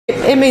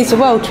it means the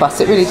world to us,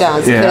 it really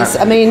does. Yeah. Because,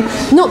 I mean,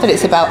 not that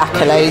it's about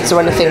accolades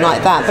or anything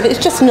like that, but it's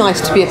just nice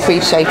to be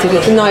appreciated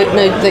and to know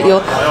that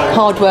your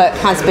hard work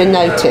has been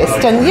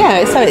noticed. And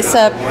yeah, so it's,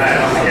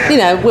 you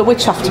know, we're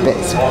chuffed to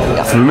bits.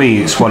 For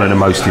me, it's one of the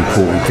most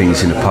important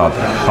things in a pub.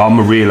 I'm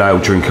a real ale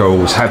drinker, I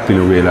always have been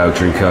a real ale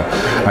drinker,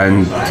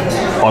 and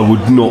I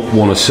would not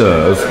want to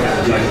serve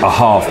a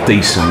half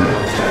decent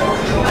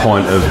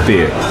pint of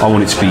beer. I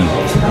want it to be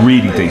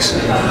really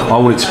decent. I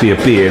want it to be a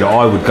beer that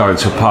I would go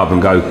into a pub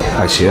and go,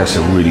 actually, that's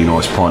a really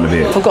nice pint of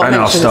beer. We've got to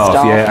mention the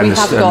staff. Yeah, we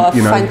have got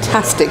a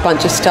fantastic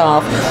bunch of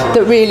staff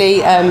that really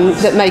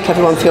that make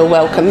everyone feel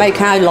welcome, make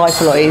our life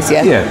a lot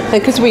easier. Yeah. And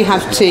because we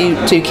have two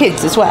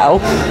kids as well,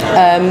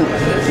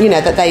 you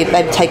know, that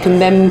they've taken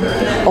them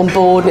on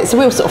board, and it's a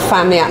real sort of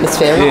family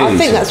atmosphere. And I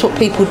think that's what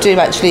people do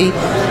actually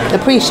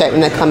appreciate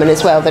when they're coming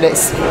as well, that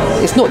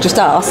it's not just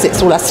us,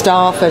 it's all our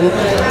staff and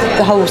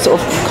the whole sort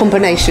of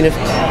combination of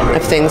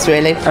things,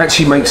 really.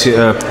 Actually makes it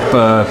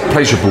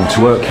pleasurable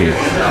to work here.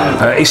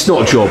 It's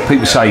not a job.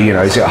 People say, you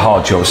know, is it a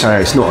hard job? Say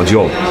it's not a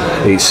job.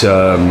 It's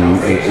a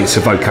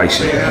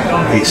vocation.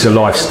 It's a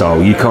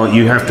lifestyle.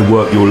 You have to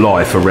work your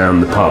life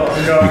around the pub.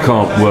 You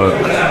can't work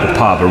the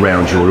pub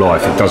around your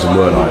life. It doesn't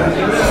work like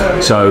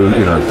that. So,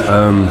 you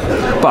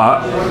know,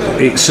 but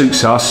it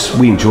suits us.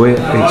 We enjoy it.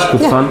 It's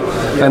good fun.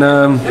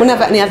 And we'll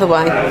never any other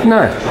way.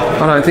 No,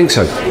 I don't think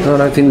so. I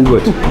don't think we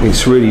would.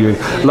 It's really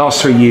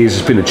last 3 years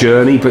has been a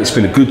journey, but it's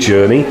been a good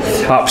journey.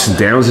 Ups and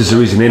downs, as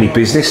there is in any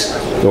business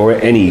or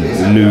any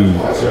new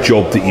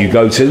job that you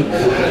go to.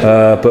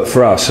 But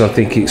for us, I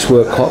think it's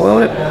worked quite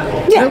well.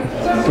 Yeah.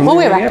 Well,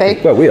 we're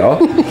happy. Well, we are.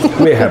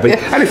 We're happy.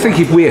 And I think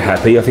if we're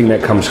happy, I think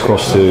that comes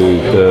across to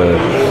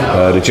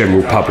the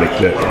general public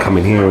that come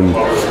in here and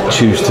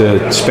choose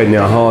to spend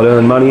their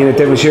hard-earned money in a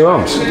Devonshire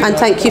Arms. And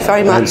thank you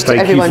very much to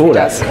everyone who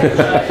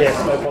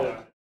does.